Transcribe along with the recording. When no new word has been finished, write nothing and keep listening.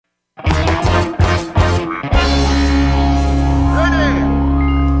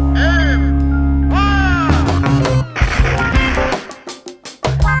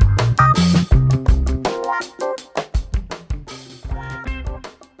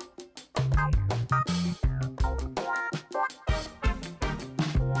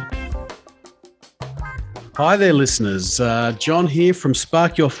Hi there, listeners. John here from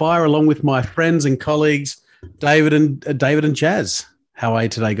Spark Your Fire, along with my friends and colleagues, David and Jazz. How are you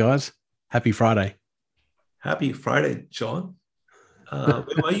today, guys? Happy Friday. Happy Friday, John. Where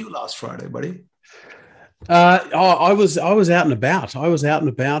were you last Friday, buddy? I was out and about. I was out and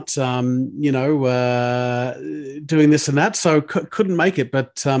about, doing this and that. So couldn't make it,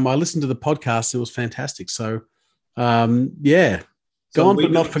 but I listened to the podcast. It was fantastic. So, yeah, So gone we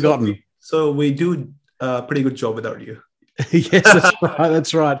but not do. So forgotten. we, so we do a pretty good job without you. Yes, that's right.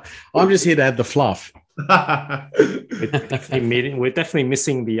 That's right. I'm just here to add the fluff. We're definitely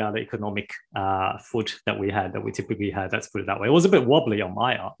missing the economic foot that we typically had. Let's put it that way. It was a bit wobbly on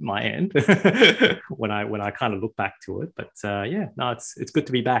my end when I kind of look back to it, but yeah, no, it's good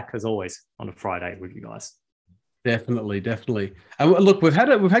to be back as always on a Friday with you guys. Definitely. And look, we've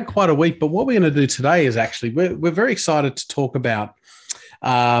had quite a week, but what we're going to do today is actually we're very excited to talk about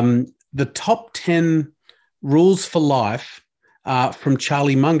the top 10 rules for life from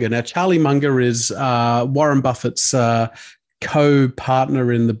Charlie Munger. Now, Charlie Munger is Warren Buffett's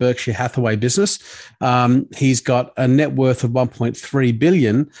co-partner in the Berkshire Hathaway business. He's got a net worth of 1.3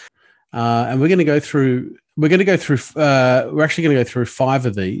 billion, and we're actually going to go through 5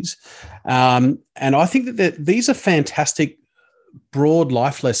 of these, and I think that these are fantastic broad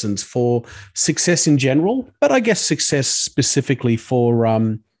life lessons for success in general, but I guess success specifically for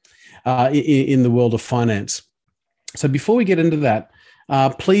in the world of finance. So before we get into that,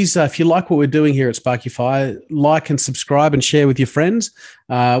 please, if you like what we're doing here at Spark Your Fire, like and subscribe and share with your friends.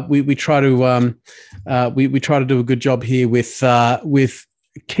 We try to we try to do a good job here with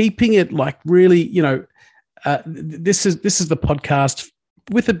keeping it like really, this is the podcast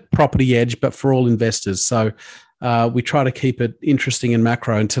with a property edge, but for all investors. So we try to keep it interesting and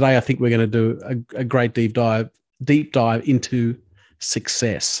macro. And today, I think we're going to do a great deep dive into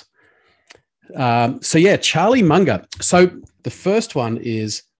success. So yeah, Charlie Munger. So the first one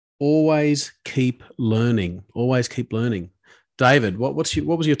is always keep learning. Always keep learning. David, what was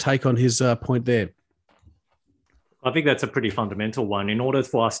your take on his point there? I think that's a pretty fundamental one. In order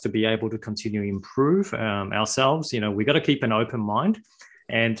for us to be able to continue to improve ourselves, we got to keep an open mind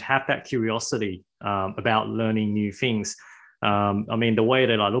and have that curiosity about learning new things. The way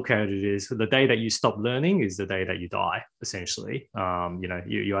that I look at it is the day that you stop learning is the day that you die, essentially.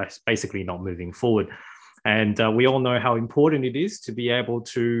 You are basically not moving forward. And we all know how important it is to be able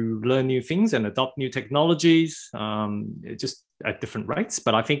to learn new things and adopt new technologies, just at different rates.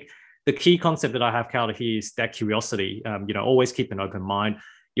 But I think the key concept that I have out here is that curiosity. Always keep an open mind.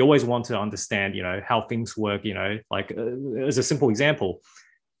 You always want to understand, how things work. As a simple example,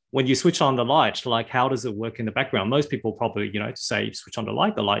 when you switch on the light, like how does it work in the background? Most people probably, to say switch on the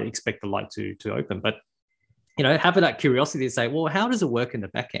light, expect the light to open. But, having that curiosity to say, well, how does it work in the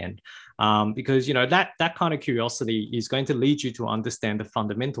back end? Because, that kind of curiosity is going to lead you to understand the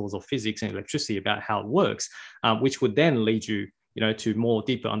fundamentals of physics and electricity about how it works, which would then lead you, to more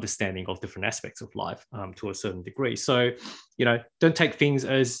deeper understanding of different aspects of life to a certain degree. So, don't take things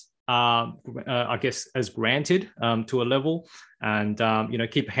as I guess, as granted to a level, and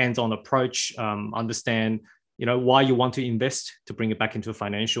keep a hands-on approach. Understand, why you want to invest to bring it back into a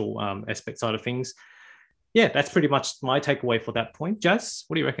financial aspect side of things. Yeah, that's pretty much my takeaway for that point. Jazz,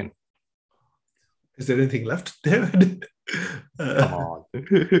 what do you reckon? Is there anything left, David? Come on.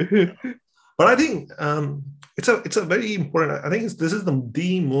 But I think it's a very important. I think this is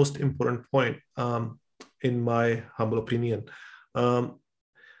the most important point, in my humble opinion.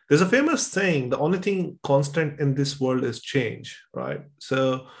 There's a famous saying, the only thing constant in this world is change, right?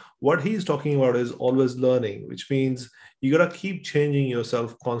 So what he's talking about is always learning, which means you got to keep changing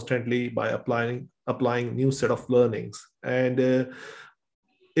yourself constantly by applying new set of learnings. And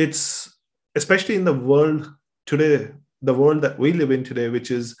it's especially in the world today, the world that we live in today,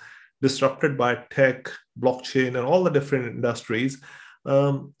 which is disrupted by tech, blockchain, and all the different industries.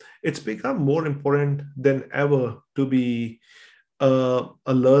 It's become more important than ever to be a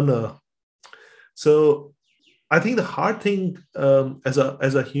learner. So I think the hard thing as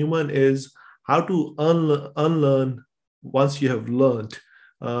a human is how to unlearn once you have learned.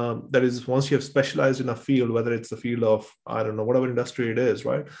 That is, once you have specialized in a field, whether it's the field of, I don't know, whatever industry it is,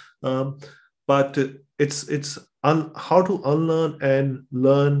 right? But it's how to unlearn and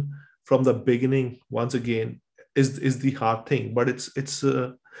learn from the beginning once again is the hard thing. But it's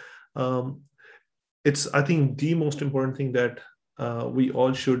I think the most important thing that we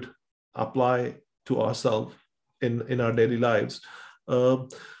all should apply to ourselves in our daily lives.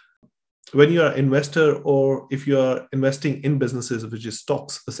 When you are an investor, or if you are investing in businesses, which is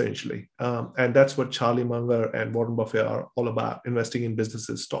stocks essentially, and that's what Charlie Munger and Warren Buffett are all about, investing in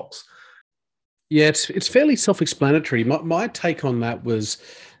businesses, stocks. Yeah, it's fairly self-explanatory. My take on that was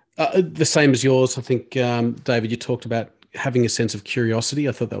the same as yours. I think, David, you talked about having a sense of curiosity.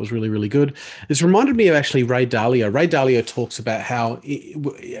 I thought that was really, really good. This reminded me of actually Ray Dalio. Ray Dalio talks about how,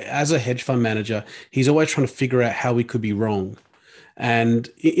 as a hedge fund manager, he's always trying to figure out how we could be wrong. And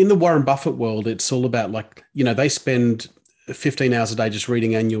in the Warren Buffett world, it's all about, like, they spend 15 hours a day just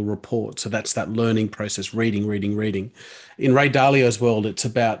reading annual reports. So that's that learning process, reading, reading, reading. In Ray Dalio's world, it's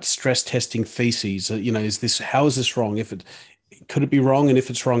about stress testing theses. How is this wrong? Could it be wrong? And if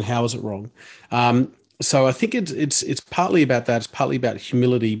it's wrong, how is it wrong? So I think it's partly about that. It's partly about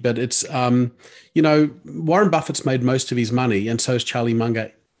humility, but it's, Warren Buffett's made most of his money, and so has Charlie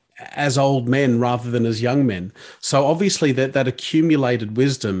Munger, as old men rather than as young men. So obviously that accumulated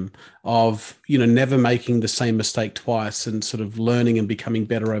wisdom of, never making the same mistake twice and sort of learning and becoming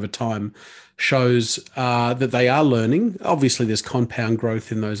better over time shows that they are learning. Obviously there's compound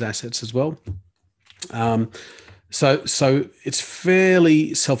growth in those assets as well. So it's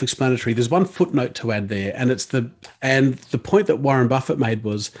fairly self-explanatory. There's one footnote to add there, and the point that Warren Buffett made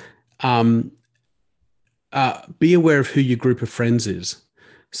was, be aware of who your group of friends is.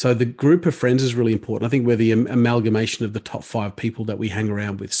 So the group of friends is really important. I think we're the amalgamation of the top 5 people that we hang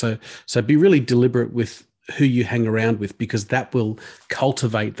around with. So be really deliberate with who you hang around with, because that will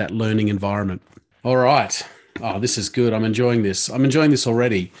cultivate that learning environment. All right. Oh, this is good. I'm enjoying this.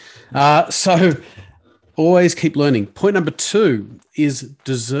 Already. So always keep learning. Point number 2 is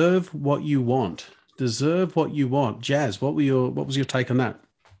deserve what you want. Deserve what you want. Jazz, what was your take on that?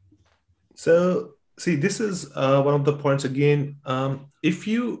 So, see, this is one of the points again. If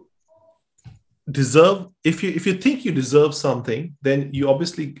you think you deserve something, then you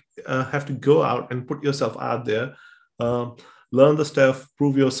obviously have to go out and put yourself out there, learn the stuff,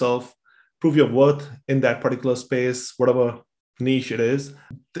 prove yourself, prove your worth in that particular space, whatever niche it is.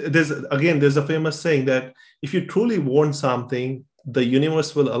 There's a famous saying that if you truly want something, the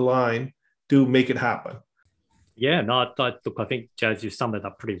universe will align to make it happen. Yeah, no, look, I think, Jazz, you summed it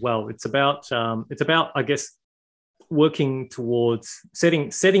up pretty well. It's about, I guess, working towards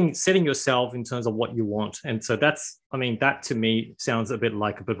setting yourself in terms of what you want. And so that to me sounds a bit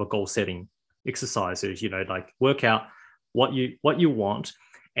like a bit of a goal setting exercises, like work out what you want,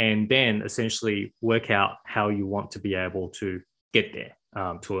 and then essentially work out how you want to be able to get there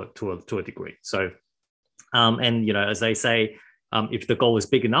to a degree. So, and as they say, if the goal is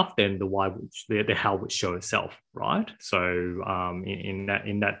big enough, then the why, the how would show itself, right? So, in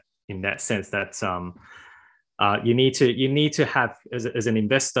that sense, that's you need to have, as an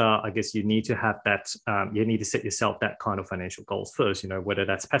investor, I guess you need to have that. You need to set yourself that kind of financial goals first. Whether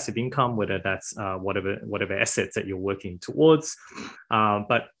that's passive income, whether that's whatever assets that you're working towards.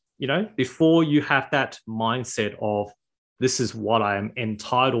 But before you have that mindset of this is what I am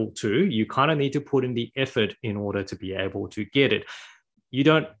entitled to, you kind of need to put in the effort in order to be able to get it. You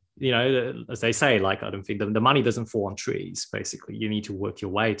don't, as they say, like, I don't think the money doesn't fall on trees. Basically, you need to work your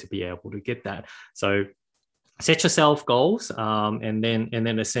way to be able to get that. So set yourself goals, and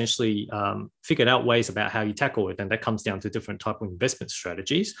then essentially figure out ways about how you tackle it. And that comes down to different type of investment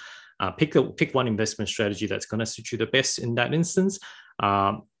strategies. Pick one investment strategy that's going to suit you the best in that instance.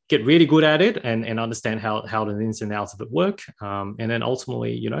 Get really good at it and understand how the ins and outs of it work. And then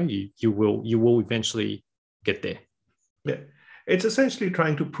ultimately, you will eventually get there. Yeah. It's essentially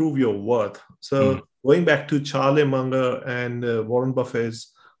trying to prove your worth. So going back to Charlie Munger and Warren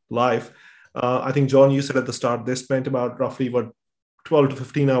Buffett's life, I think, John, you said at the start, they spent about roughly 12 to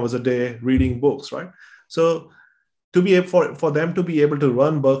 15 hours a day reading books, right? So to be able for them to be able to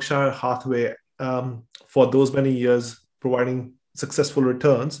run Berkshire Hathaway for those many years, providing successful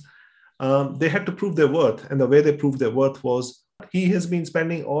returns, they had to prove their worth. And the way they proved their worth was he has been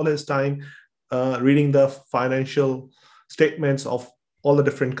spending all his time reading the financial statements of all the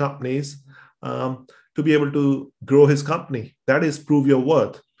different companies to be able to grow his company. That is prove your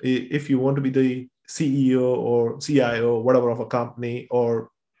worth. If you want to be the CEO or CIO, whatever, of a company,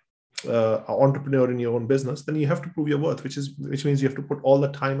 or an entrepreneur in your own business, then you have to prove your worth, which means you have to put all the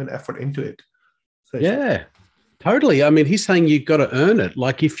time and effort into it. Yeah, totally. I mean, he's saying you've got to earn it.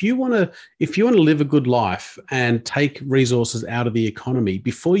 Like, if you want to live a good life and take resources out of the economy,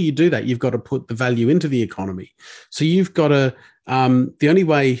 before you do that, you've got to put the value into the economy. So you've got to, the only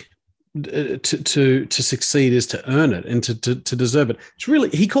way to succeed is to earn it and to deserve it. It's really,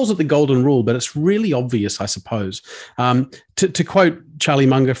 he calls it the golden rule, but it's really obvious, I suppose. To quote Charlie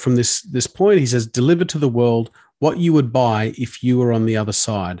Munger from this point, he says, "Deliver to the world what you would buy if you were on the other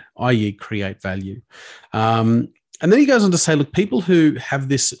side, i.e. create value." And then he goes on to say, look, people who have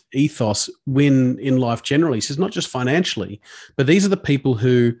this ethos win in life generally. He says, not just financially, but these are the people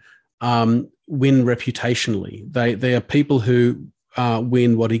who win reputationally. They are people who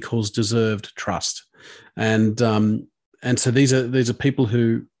win what he calls deserved trust, and so these are people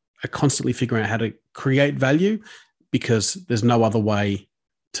who are constantly figuring out how to create value because there's no other way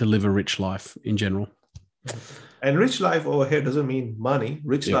to live a rich life in general. And rich life over here doesn't mean money.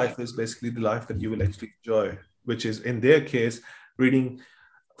 Rich life is basically the life that you will actually enjoy, which is in their case, reading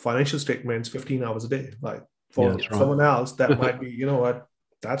financial statements 15 hours a day. Like for someone else, that might be, you know what,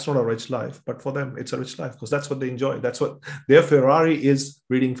 that's not a rich life, but for them, it's a rich life because that's what they enjoy. That's what their Ferrari is,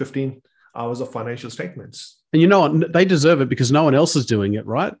 reading 15 hours of financial statements. And you know what? They deserve it because no one else is doing it,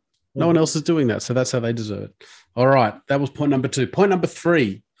 right? No one else is doing that. So that's how they deserve it. All right. That was point number 2. Point number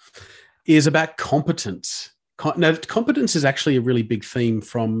 3 is about competence. Now, competence is actually a really big theme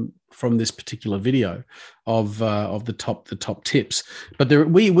from this particular video of the top tips. But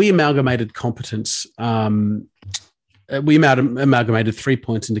we amalgamated competence. We amalgamated 3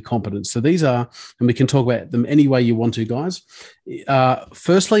 points into competence. So these are, and we can talk about them any way you want to, guys.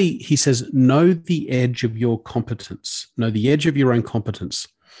 Firstly, he says, know the edge of your competence. Know the edge of your own competence.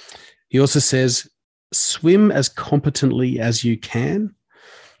 He also says, swim as competently as you can.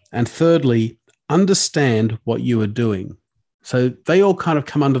 And thirdly, understand what you are doing. So they all kind of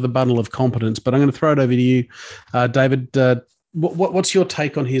come under the bundle of competence, but I'm going to throw it over to you, David. What's your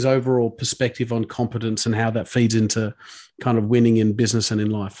take on his overall perspective on competence and how that feeds into kind of winning in business and in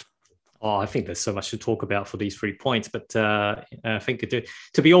life? Oh, I think there's so much to talk about for these 3 points, but I think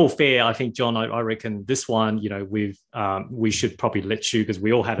to be all fair, I think, John, I reckon this one, you know, we should probably let you, because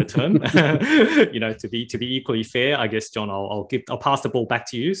we all had a turn, you know, to be equally fair. I guess, John, I'll pass the ball back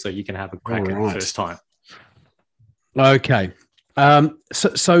to you so you can have a crack at the first time. Okay,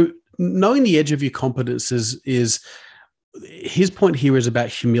 so knowing the edge of your competence is his point here is about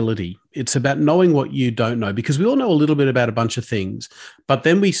humility. It's about knowing what you don't know, because we all know a little bit about a bunch of things, but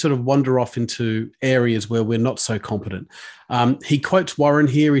then we sort of wander off into areas where we're not so competent. He quotes Warren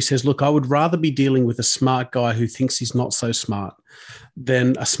here. He says, look, I would rather be dealing with a smart guy who thinks he's not so smart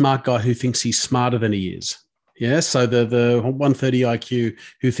than a smart guy who thinks he's smarter than he is. Yeah. So the 130 IQ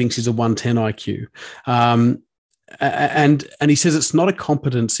who thinks he's a 110 IQ. And he says it's not a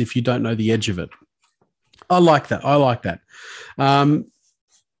competence if you don't know the edge of it. I like that.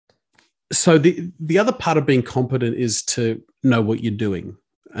 So the other part of being competent is to know what you're doing.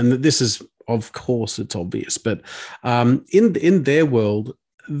 And this is, of course, it's obvious, but in their world,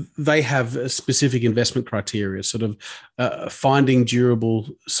 they have a specific investment criteria, sort of finding durable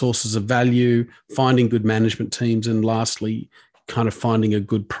sources of value, finding good management teams, and lastly, kind of finding a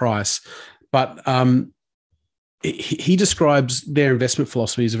good price. But he describes their investment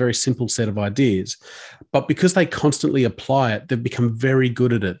philosophy as a very simple set of ideas, but because they constantly apply it, they've become very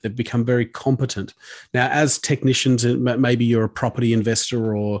good at it. They've become very competent. Now, as technicians, maybe you're a property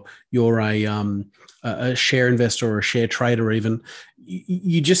investor or you're a share investor or a share trader even,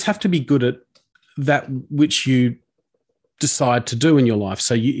 you just have to be good at that which you decide to do in your life.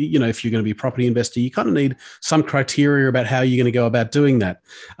 So, you know, if you're going to be a property investor, you kind of need some criteria about how you're going to go about doing that.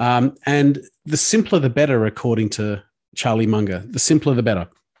 And the simpler, the better, according to Charlie Munger. The simpler, the better.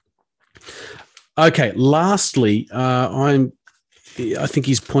 Okay. Lastly, I think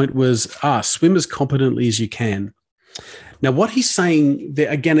his point was, swim as competently as you can. Now, what he's saying there,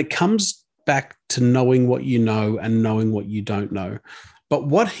 again, it comes back to knowing what you know and knowing what you don't know. But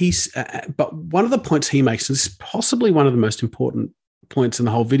but one of the points he makes, and this is possibly one of the most important points in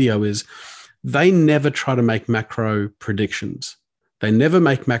the whole video, is they never try to make macro predictions. They never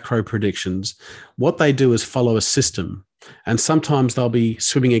make macro predictions. What they do is follow a system. And sometimes they'll be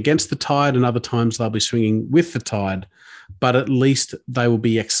swimming against the tide and other times they'll be swinging with the tide. But at least they will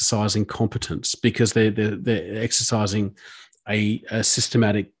be exercising competence because they're exercising a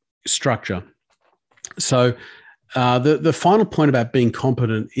systematic structure. So the final point about being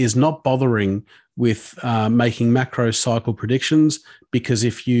competent is not bothering with making macro cycle predictions, because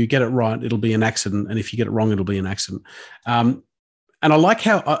if you get it right, it'll be an accident. And if you get it wrong, it'll be an accident. And I like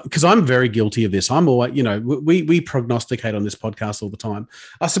how, because I'm very guilty of this. I'm always, you know, we prognosticate on this podcast all the time.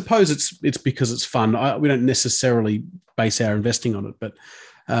 I suppose it's because it's fun. We don't necessarily base our investing on it,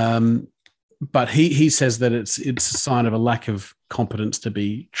 but he says that it's a sign of a lack of competence to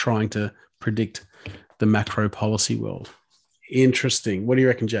be trying to predict the macro policy world. Interesting. What do you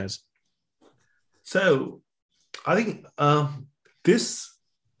reckon, Jazz? So I think this,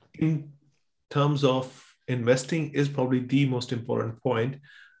 in terms of investing, is probably the most important point,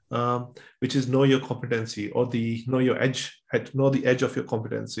 which is know your competency, or know the edge of your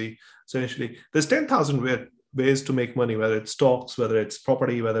competency. So essentially, there's 10,000 ways to make money, whether it's stocks, whether it's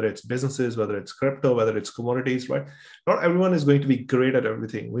property, whether it's businesses, whether it's crypto, whether it's commodities, right? Not everyone is going to be great at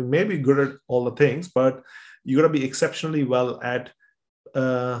everything. We may be good at all the things, but you got to be exceptionally well at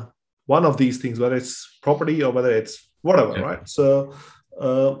one of these things, whether it's property or whether it's whatever, right? So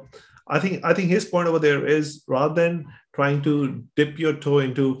I think his point over there is, rather than trying to dip your toe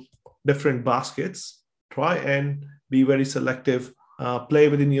into different baskets, try and be very selective. Play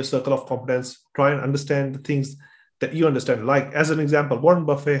within your circle of competence. Try and understand the things that you understand. Like, as an example, Warren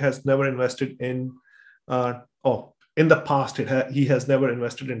Buffett has never invested in, in the past, he has never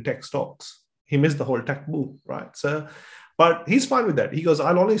invested in tech stocks. He missed the whole tech boom, right? So, but he's fine with that. He goes,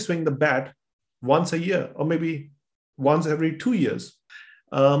 I'll only swing the bat once a year, or maybe once every 2 years.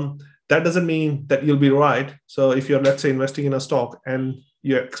 That doesn't mean that you'll be right. So if you're, let's say, investing in a stock and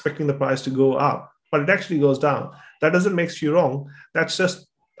you're expecting the price to go up, but it actually goes down, that doesn't make you wrong. That's just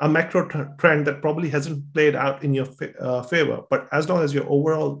a macro trend that probably hasn't played out in your favor. But as long as your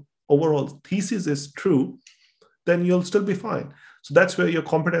overall thesis is true, then you'll still be fine. So that's where your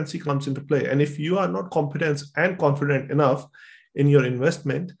competency comes into play. And if you are not competent and confident enough in your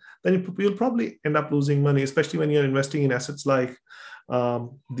investment, then you'll probably end up losing money, especially when you're investing in assets like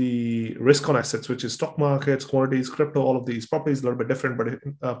the risk on assets, which is stock markets, commodities, crypto, all of these. Property is a little bit different,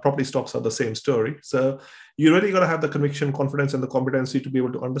 but property stocks are the same story. So you really got to have the conviction, confidence, and the competency to be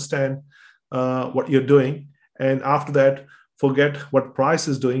able to understand what you're doing. And after that, forget what price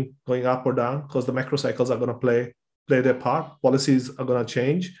is doing, going up or down, because the macro cycles are going to play their part. Policies are going to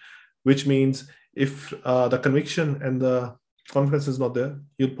change, which means if the conviction and the confidence is not there,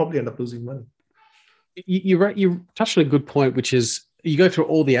 you'll probably end up losing money. You touched on a good point, which is you go through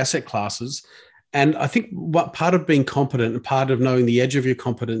all the asset classes. And I think what part of being competent and part of knowing the edge of your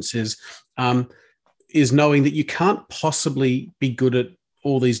competence is knowing that you can't possibly be good at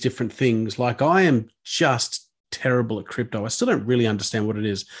all these different things. Like, I am just terrible at crypto. I still don't really understand what it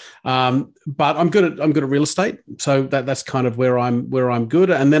is, but I'm good at real estate. So that's kind of where I'm good.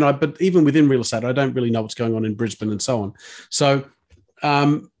 And then but even within real estate, I don't really know what's going on in Brisbane and so on. So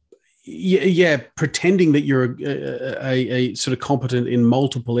pretending that you're a sort of competent in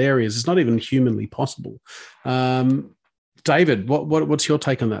multiple areas is not even humanly possible. David, what's your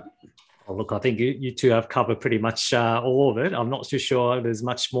take on that? Oh, look, I think you two have covered pretty much all of it. I'm not too sure there's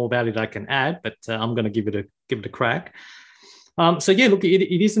much more value that I can add, but I'm going to give it a crack. So yeah, look,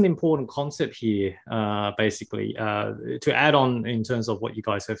 it is an important concept here, basically, to add on in terms of what you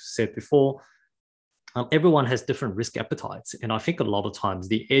guys have said before. Everyone has different risk appetites. And I think a lot of times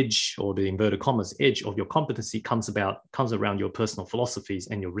the edge, or the inverted commas edge of your competency comes around your personal philosophies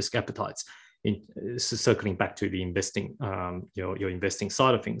and your risk appetites, circling back to the investing, your investing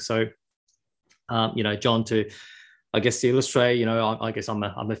side of things. So, John, to illustrate, I guess I'm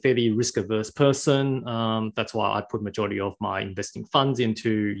a fairly risk averse person. That's why I put majority of my investing funds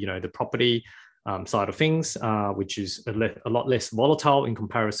into, the property side of things, which is a lot less volatile in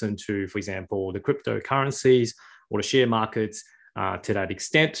comparison to, for example, the cryptocurrencies or the share markets to that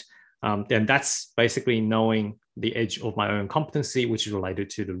extent. And that's basically knowing the edge of my own competency, which is related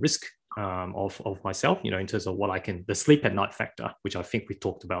to the risk of myself, in terms of the sleep at night factor, which I think we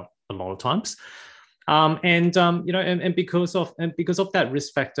talked about a lot of times. And because of that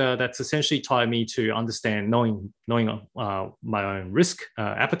risk factor, that's essentially tied me to understand knowing my own risk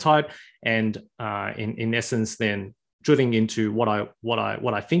appetite, and in essence, then drilling into what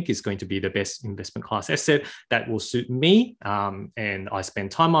I think is going to be the best investment class asset that will suit me, and I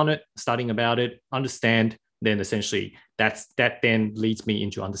spend time on it, studying about it, understand. Then essentially that then leads me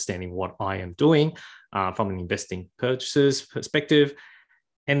into understanding what I am doing from an investing purchases perspective,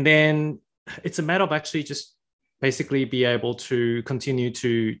 and then it's a matter of actually just basically be able to continue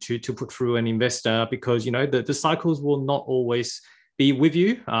to put through an investor, because the cycles will not always be with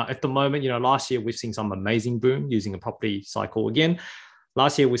you. At the moment, last year we've seen some amazing boom using a property cycle again.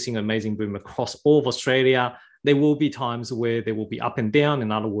 Last year we're seeing an amazing boom across all of Australia. There will be times where there will be up and down.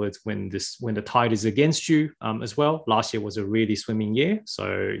 In other words, when the tide is against you as well. Last year was a really swimming year,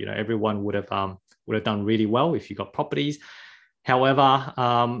 so everyone would have done really well if you got properties. However,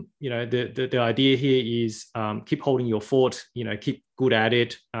 the idea here is keep holding your fort, keep good at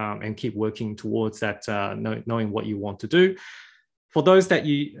it, and keep working towards that, knowing what you want to do. For those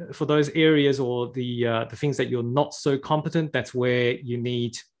areas or the things that you're not so competent, that's where you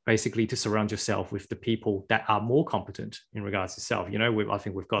need basically to surround yourself with the people that are more competent in regards to self. I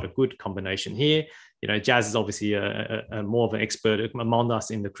think we've got a good combination here. Jazz is obviously a more of an expert among us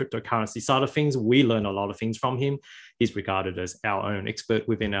in the cryptocurrency side of things. We learn a lot of things from him. He's regarded as our own expert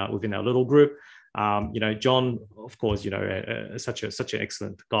within our little group. John, of course, such an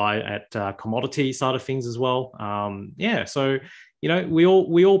excellent guy at commodity side of things as well. So we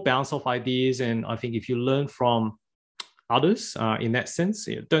all bounce off ideas, and I think if you learn from others in that sense,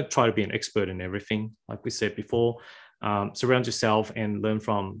 don't try to be an expert in everything. Like we said before, surround yourself and learn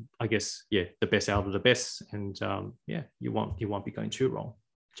from, I guess, the best out of the best, and you won't be going too wrong.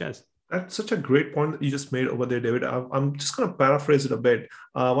 Jazz. That's such a great point that you just made over there, David. I'm just going to paraphrase it a bit.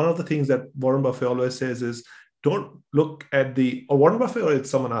 One of the things that Warren Buffett always says is, don't look at or Warren Buffett or it's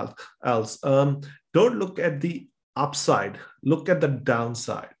someone else. Don't look at the upside, look at the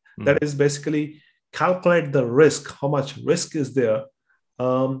downside. That is basically calculate the risk, how much risk is there,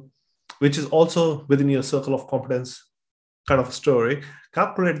 which is also within your circle of competence kind of a story.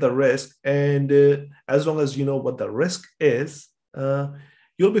 Calculate the risk, and as long as you know what the risk is,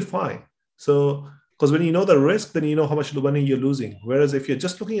 you'll be fine. So, because when you know the risk, then you know how much money you're losing. Whereas if you're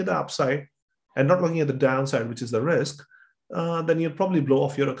just looking at the upside and not looking at the downside, which is the risk, then you'll probably blow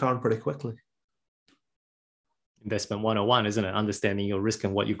off your account pretty quickly. Investment 101, isn't it? Understanding your risk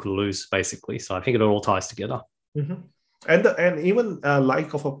and what you could lose, basically. So I think it all ties together. Mm-hmm. And even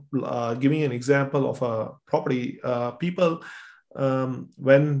giving an example of a property, people,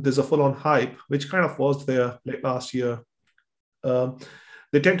 when there's a full-on hype, which kind of was there late last year,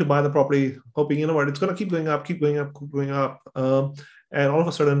 they tend to buy the property hoping, it's going to keep going up. And all of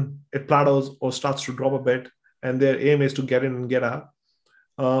a sudden it plateaus or starts to drop a bit, and their aim is to get in and get out.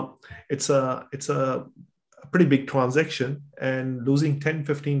 It's a pretty big transaction, and losing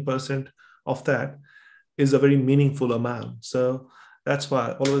 10-15% of that is a very meaningful amount. So that's why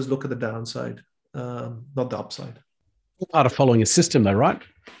I always look at the downside, not the upside. Part of following a system, though, right?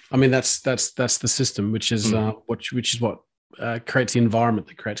 I mean, that's the system, which is what creates the environment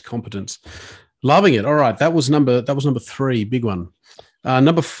that creates competence. Loving it. All right, that was number 3, big one.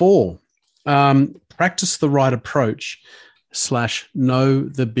 Number 4, practice the right approach / know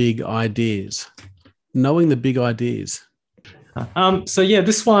the big ideas. Knowing the big ideas.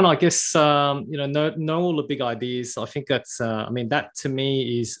 This one, I guess, know all the big ideas. I think that's, that to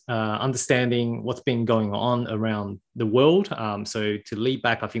me is understanding what's been going on around the world. So to lead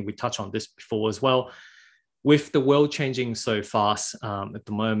back, I think we touched on this before as well. With the world changing so fast at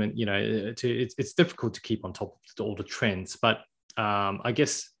the moment, it's difficult to keep on top of all the trends. But I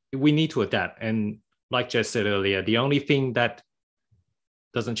guess we need to adapt. And like Jess said earlier, the only thing that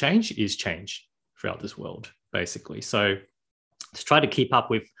doesn't change is change throughout this world, basically. So to try to keep up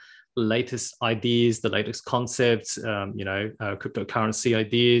with the latest ideas, the latest concepts, cryptocurrency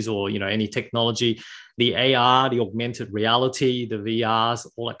ideas, or any technology, the AR, the augmented reality, the VRs,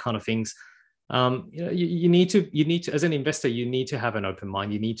 all that kind of things. You need to, as an investor, you need to have an open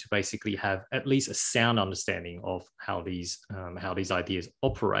mind. You need to basically have at least a sound understanding of how these ideas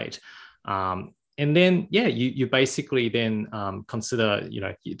operate. And then, you basically then consider,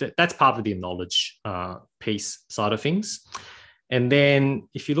 that's part of the knowledge piece side of things. And then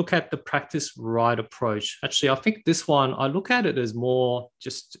if you look at the practice right approach, actually, I think this one, I look at it as more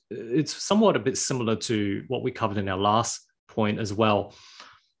just, it's somewhat a bit similar to what we covered in our last point as well.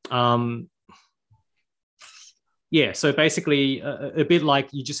 So basically a bit like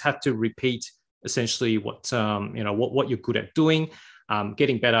you just have to repeat essentially what you're good at doing,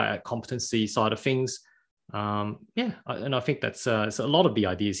 getting better at competency side of things. And I think that's so a lot of the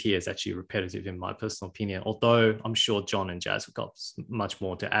ideas here is actually repetitive in my personal opinion, although I'm sure John and Jazz have got much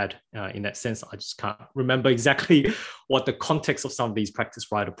more to add in that sense. I just can't remember exactly what the context of some of these practice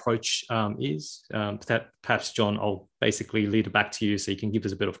right approach is. Perhaps, John, I'll basically lead it back to you so you can give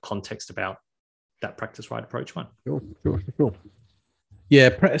us a bit of context about that practice right approach one. Sure.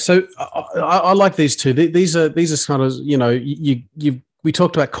 Yeah, so I like these two. These are kind of, we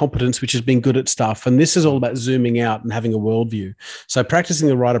talked about competence, which is being good at stuff, and this is all about zooming out and having a worldview. So practicing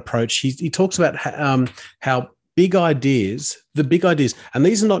the right approach. He talks about how big ideas, and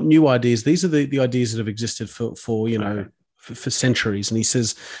these are not new ideas. These are the ideas that have existed for centuries. And he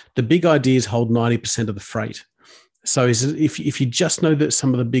says the big ideas hold 90% of the freight. So he says if you just know that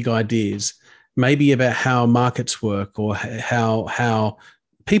some of the big ideas, maybe about how markets work or how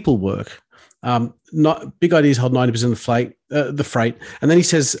people work. Not big ideas hold 90% of the freight. And then he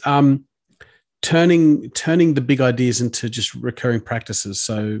says, turning the big ideas into just recurring practices.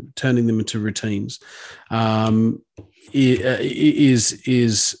 So turning them into routines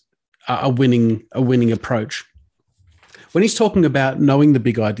is a winning approach. When he's talking about knowing the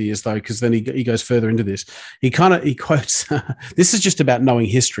big ideas, though, because then he goes further into this, he quotes, this is just about knowing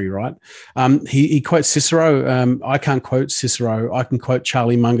history, right? He quotes Cicero. I can't quote Cicero. I can quote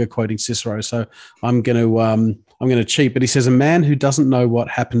Charlie Munger quoting Cicero. So I'm going I'm going to cheat, but he says, a man who doesn't know what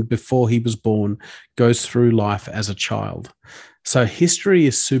happened before he was born goes through life as a child. So history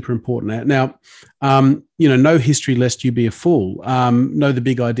is super important. Now, know history lest you be a fool. Know the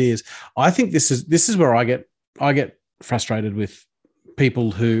big ideas. I think this is where I get frustrated with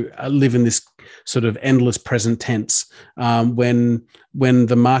people who live in this sort of endless present tense. When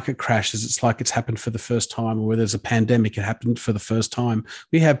the market crashes, it's like it's happened for the first time, or where there's a pandemic, it happened for the first time.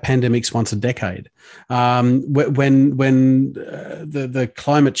 We have pandemics once a decade. When the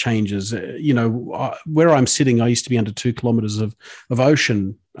climate changes, where I'm sitting, I used to be under 2 kilometers of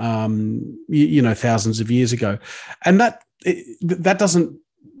ocean, thousands of years ago, and that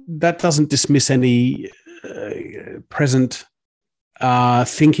doesn't dismiss any present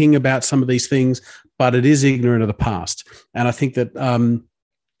thinking about some of these things, but it is ignorant of the past. And I think that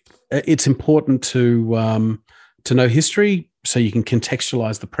it's important to know history so you can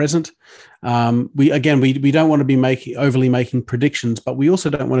contextualize the present. We don't want to be overly making predictions, but we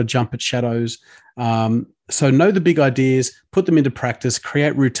also don't want to jump at shadows. So know the big ideas, put them into practice,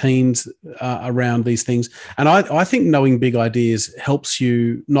 create routines around these things. And I think knowing big ideas helps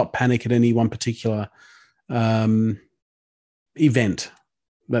you not panic at any one particular event.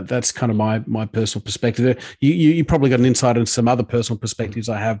 That's kind of my personal perspective. You probably got an insight into some other personal perspectives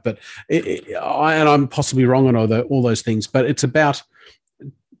I have, but I'm possibly wrong on all those things. But it's about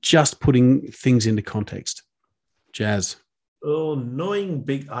just putting things into context. Jazz. Oh, knowing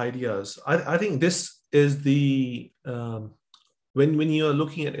big ideas. I think this is the when you are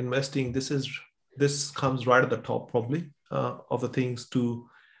looking at investing, this comes right at the top probably of the things to.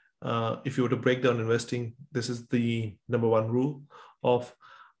 If you were to break down investing, this is the number one rule of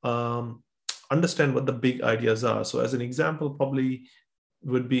understand what the big ideas are. So as an example, probably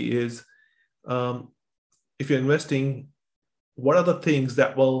would be is if you're investing, what are the things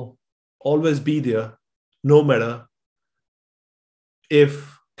that will always be there, no matter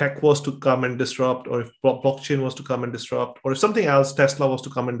if tech was to come and disrupt, or if blockchain was to come and disrupt, or if something else, Tesla was to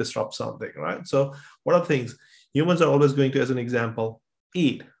come and disrupt something, right? So what are things? Humans are always going to, as an example,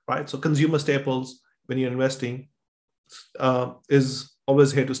 eat. Right? So consumer staples, when you're investing, is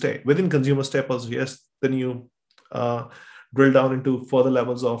always here to stay. Within consumer staples, yes, then you drill down into further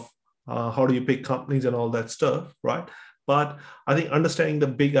levels of how do you pick companies and all that stuff, right? But I think understanding the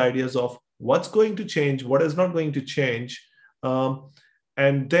big ideas of what's going to change, what is not going to change,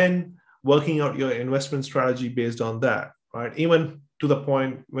 and then working out your investment strategy based on that, right? Even to the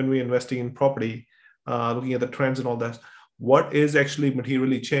point when we're investing in property, looking at the trends and all that, what is actually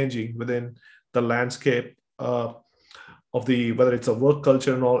materially changing within the landscape of whether it's a work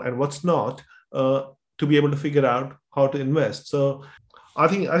culture and all, and what's not, to be able to figure out how to invest. So I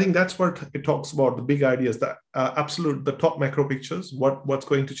think that's what it talks about, the big ideas, that the top macro pictures, what's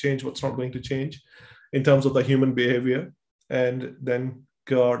going to change, what's not going to change in terms of the human behavior, and then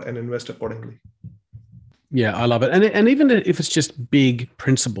go out and invest accordingly. Yeah, I love it. And even if it's just big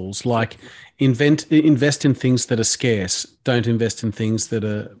principles, like invest in things that are scarce, don't invest in things that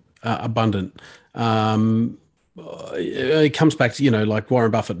are abundant. It comes back to, like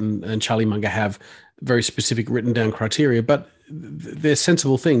Warren Buffett and Charlie Munger have very specific written down criteria, but they're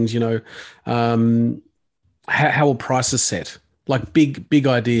sensible things, how are prices set? Like big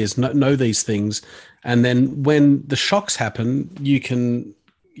ideas, know these things. And then when the shocks happen, you can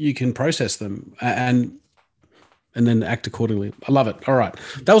process them and then act accordingly. I love it. All right.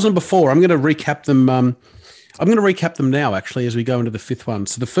 That was number 4. I'm going to recap them. I'm going to recap them now, actually, as we go into the 5th one.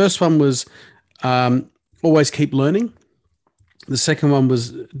 So the first one was always keep learning. The second one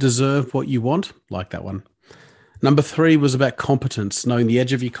was deserve what you want. Like that one. Number 3 was about competence, knowing the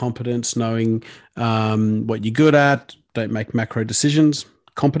edge of your competence, knowing what you're good at, don't make macro decisions.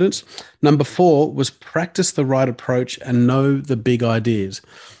 Competence. Number 4 was practice the right approach and know the big ideas.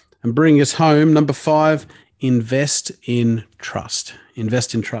 And bringing us home, number 5, invest in trust.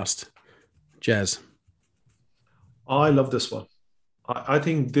 Invest in trust. Jazz. I love this one. I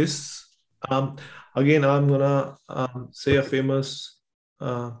think this, again, I'm going to say a famous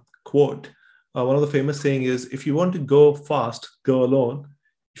quote. One of the famous saying is, if you want to go fast, go alone.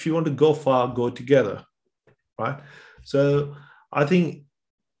 If you want to go far, go together. Right? So I think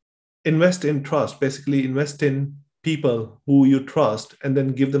invest in trust, basically invest in people who you trust, and then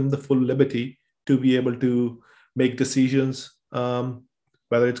give them the full liberty to be able to make decisions,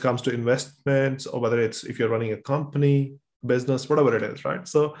 whether it comes to investments or whether it's if you're running a company, business, whatever it is, right?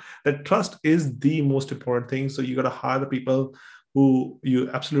 So that trust is the most important thing. So you got to hire the people who you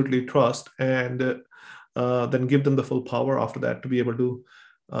absolutely trust, and then give them the full power after that to be able to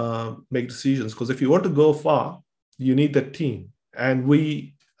make decisions. Because if you want to go far, you need that team. And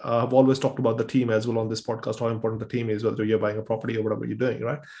we I've always talked about the team as well on this podcast, how important the team is, whether you're buying a property or whatever you're doing,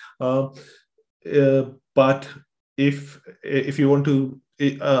 right? But if you want to,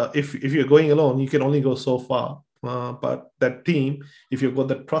 if you're going alone, you can only go so far. But that team, if you've got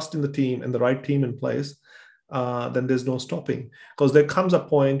the trust in the team and the right team in place, then there's no stopping. Because there comes a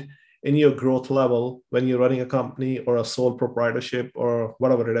point in your growth level when you're running a company or a sole proprietorship or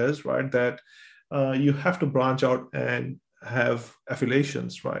whatever it is, right, that you have to branch out and have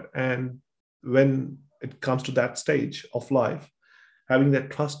affiliations, right? And when it comes to that stage of life, having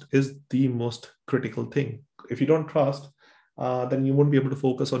that trust is the most critical thing. If you don't trust, then you won't be able to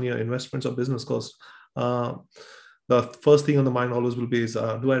focus on your investments or business, because the first thing on the mind always will be is,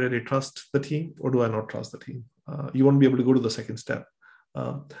 do I really trust the team or do I not trust the team? You won't be able to go to the second step.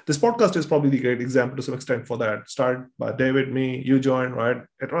 This podcast is probably the great example to some extent for that. Start by David, me, you join, right?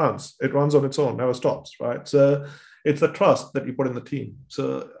 It runs on its own, never stops, right? So it's the trust that you put in the team.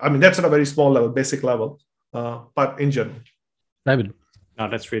 So, I mean, that's at a very small level, basic level, but in general. David. No,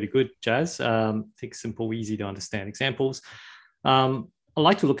 that's really good, Jazz. Think simple, easy to understand examples. I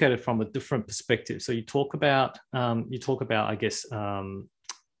like to look at it from a different perspective. So you talk about, I guess,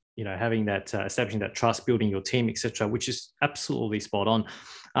 having that, establishing that trust, building your team, etc., which is absolutely spot on.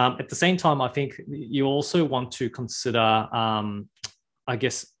 At the same time, I think you also want to consider, I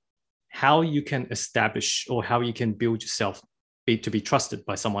guess, how you can establish or how you can build yourself to be trusted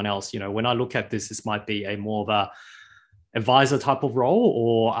by someone else. When I look at this might be a more of a advisor type of role,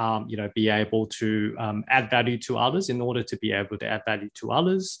 or be able to add value to others. In order to be able to add value to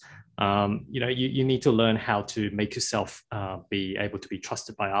others, you need to learn how to make yourself be able to be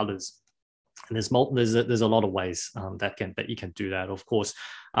trusted by others. And there's a lot of ways that you can do that, of course.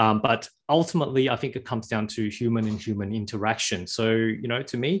 But ultimately, I think it comes down to human and human interaction. So,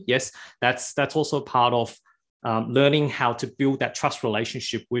 to me, yes, that's also part of learning how to build that trust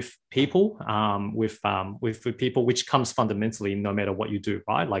relationship with people, with people, which comes fundamentally no matter what you do,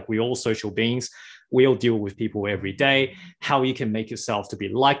 right? Like, we're all social beings. We all deal with people every day. How you can make yourself to be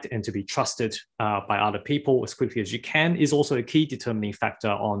liked and to be trusted by other people as quickly as you can is also a key determining factor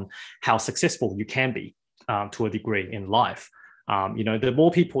on how successful you can be to a degree in life. The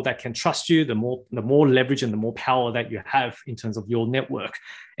more people that can trust you, the more leverage and the more power that you have in terms of your network.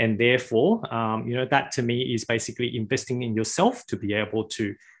 And therefore, that to me is basically investing in yourself to be able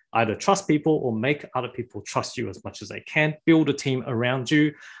to either trust people or make other people trust you as much as they can, build a team around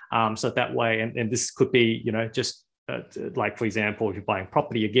you. So that way, and this could be, just like, for example, if you're buying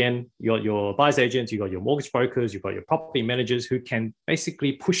property, again, you got your buyer's agents, you got your mortgage brokers, you've got your property managers who can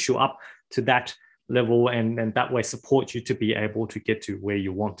basically push you up to that level and that way support you to be able to get to where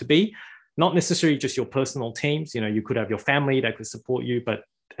you want to be. Not necessarily just your personal teams. You could have your family that could support you, but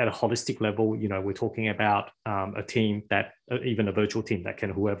at a holistic level, we're talking about a team that, even a virtual team that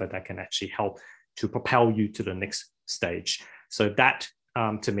can actually help to propel you to the next stage. So that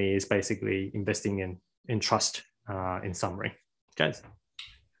to me is basically investing in trust in summary. Okay.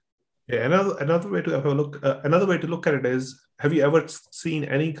 Yeah, another way to have a look. Another way to look at it is: have you ever seen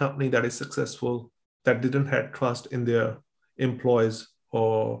any company that is successful that didn't have trust in their employees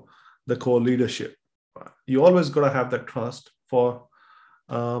or the core leadership? You always got to have that trust for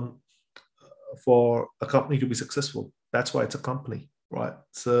a company to be successful. That's why it's a company, right?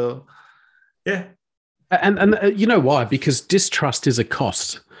 So, yeah. And you know why? Because distrust is a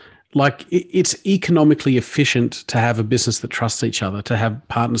cost. Like, it's economically efficient to have a business that trusts each other, to have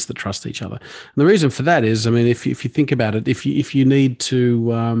partners that trust each other. And the reason for that is, I mean, if you think about it, if you need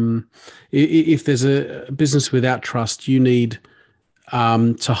to, if there's a business without trust, you need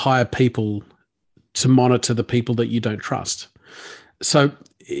to hire people to monitor the people that you don't trust. So,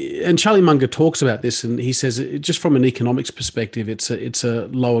 and Charlie Munger talks about this, and he says, just from an economics perspective, it's a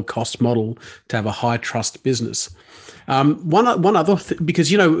lower cost model to have a high trust business. One other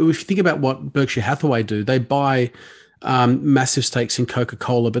because if you think about what Berkshire Hathaway do, they buy massive stakes in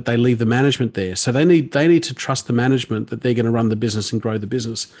Coca-Cola, but they leave the management there. So they need to trust the management that they're going to run the business and grow the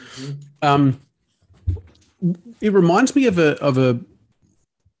business. Mm-hmm. It reminds me of a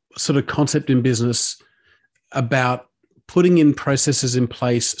sort of concept in business about putting in processes in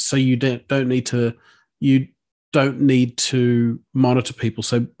place so you don't need to monitor people.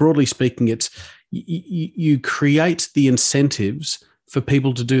 So broadly speaking, it's you create the incentives for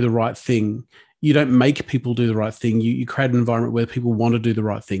people to do the right thing. You don't make people do the right thing. You create an environment where people want to do the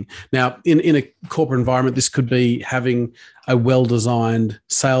right thing. Now, in a corporate environment, this could be having a well-designed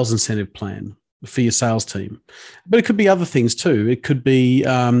sales incentive plan for your sales team. But it could be other things too. It could be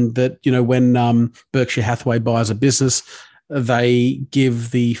that, when Berkshire Hathaway buys a business, they keep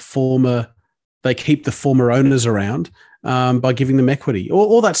the former owners around by giving them equity,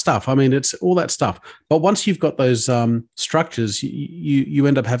 all that stuff. I mean, it's all that stuff. But once you've got those structures, you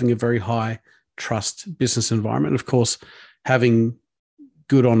end up having a very high trust business environment. Of course, having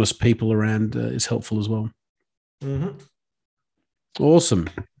good, honest people around is helpful as well. Mm-hmm. Awesome.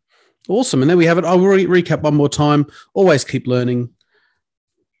 And then we have it. I'll recap one more time. Always keep learning.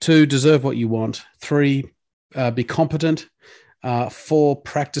 2, deserve what you want. 3, be competent. 4,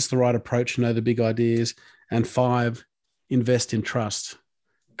 practice the right approach, know the big ideas. And 5, invest in trust.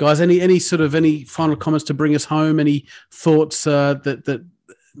 Guys, any final comments to bring us home? Any thoughts that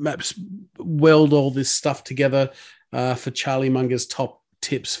perhaps weld all this stuff together for Charlie Munger's top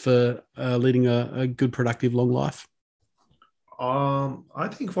tips for leading a good, productive, long life? I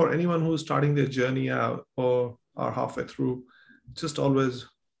think for anyone who's starting their journey out or are halfway through, just always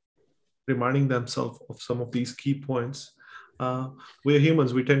reminding themselves of some of these key points. We're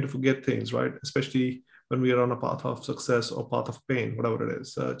humans, we tend to forget things, right? Especially when we are on a path of success or path of pain, whatever it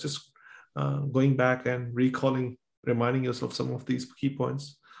is. Just going back and recalling, reminding yourself some of these key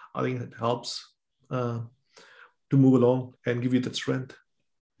points, I think it helps to move along and give you that strength.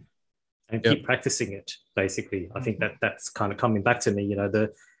 And keep practicing it, basically. I think that's kind of coming back to me,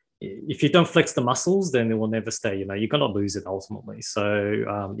 if you don't flex the muscles, then it will never stay, you're going to lose it ultimately.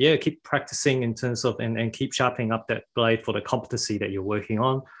 So keep practicing in terms of, and keep sharpening up that blade for the competency that you're working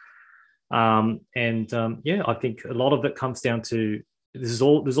on. I think a lot of it comes down to, this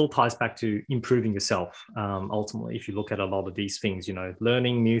all ties back to improving yourself. Ultimately, if you look at a lot of these things,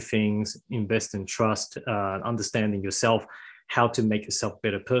 learning new things, invest in trust, understanding yourself, how to make yourself a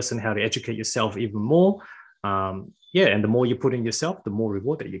better person, how to educate yourself even more. And the more you put in yourself, the more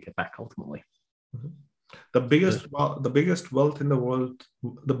reward that you get back ultimately. Mm-hmm. The biggest wealth in the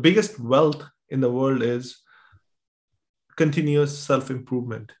world is continuous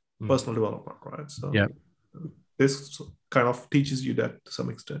self-improvement, personal development, right? So this kind of teaches you that to some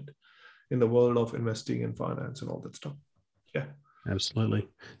extent in the world of investing and finance and all that stuff. Yeah. Absolutely.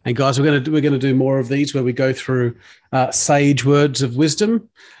 And guys, we're going to do more of these where we go through sage words of wisdom.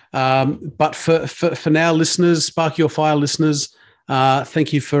 But for now, listeners, Spark Your Fire listeners,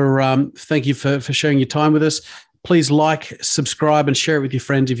 thank you for sharing your time with us. Please like, subscribe, and share it with your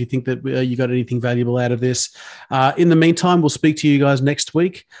friends if you think that you got anything valuable out of this. In the meantime, we'll speak to you guys next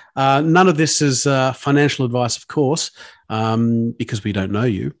week. None of this is financial advice, of course, because we don't know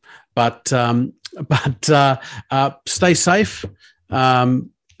you. But stay safe.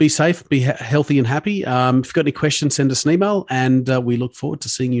 Be safe, be healthy and happy. If you've got any questions, send us an email, and we look forward to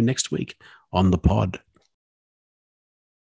seeing you next week on the pod.